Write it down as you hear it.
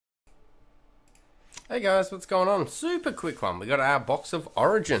Hey guys, what's going on? Super quick one. We got our box of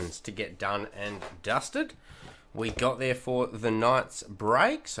Origins to get done and dusted. We got there for the night's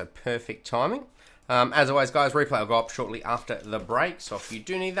break, so perfect timing. As always, guys, replay will go up shortly after the break, so if you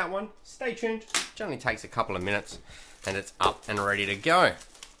do need that one, stay tuned. It generally takes a couple of minutes, and it's up and ready to go.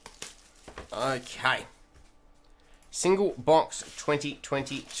 Okay. Single box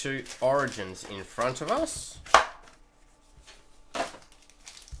 2022 Origins in front of us.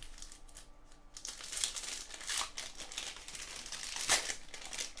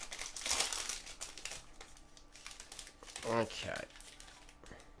 Okay.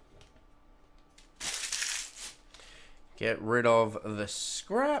 Get rid of the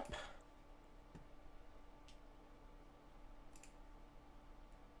scrap.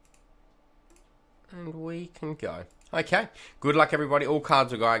 And we can go. Okay. Good luck, everybody. All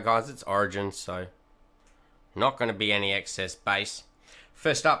cards are going, guys. It's Origins, so not going to be any excess base.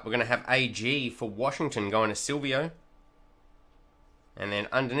 First up, we're going to have AG for Washington going to Silvio. And then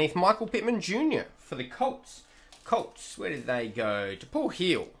underneath, Michael Pittman Jr. for the Colts. Colts, where did they go? To Paul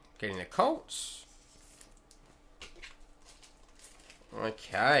Hill, getting the Colts.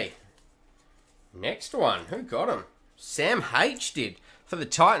 Okay. Next one, who got him? Sam H did for the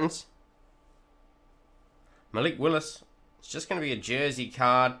Titans. Malik Willis. It's just going to be a jersey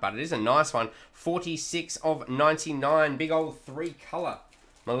card, but it is a nice one. 46 of 99, big old 3-color.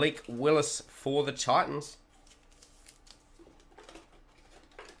 Malik Willis for the Titans.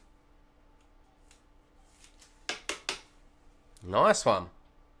 Nice one.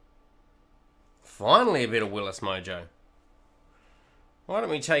 Finally a bit of Willis mojo. Why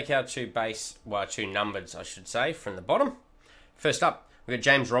don't we take our two numbered, I should say, from the bottom. First up, we've got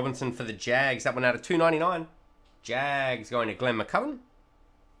James Robinson for the Jags. That one out of 299. Jags going to Glenn McCubbin.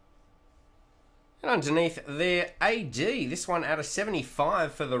 And underneath there, AD. This one out of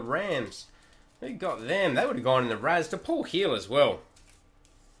 75 for the Rams. Who got them? They would have gone in the Raz to Paul Hill as well.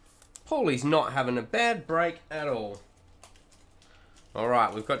 Paulie's not having a bad break at all.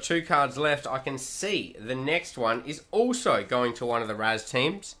 Alright, we've got 2 cards left. I can see the next one is also going to one of the Raz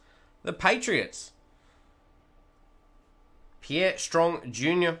teams, the Patriots. Pierre Strong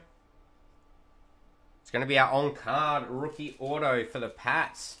Jr. It's going to be our on-card rookie auto for the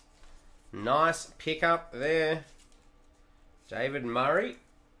Pats. Nice pickup there. David Murray,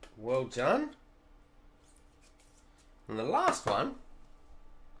 well done. And the last one,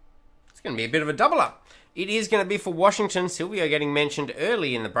 it's going to be a bit of a double-up. It is going to be for Washington. Silvio getting mentioned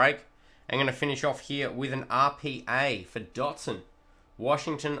early in the break. I'm going to finish off here with an RPA for Dotson.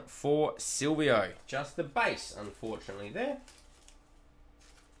 Washington for Silvio. Just the base, unfortunately, there.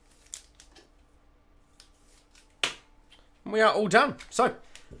 We are all done. So,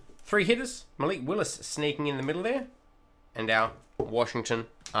 3 hitters. Malik Willis sneaking in the middle there. And our Washington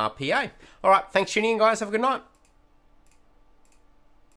RPA. All right, thanks for tuning in, guys. Have a good night.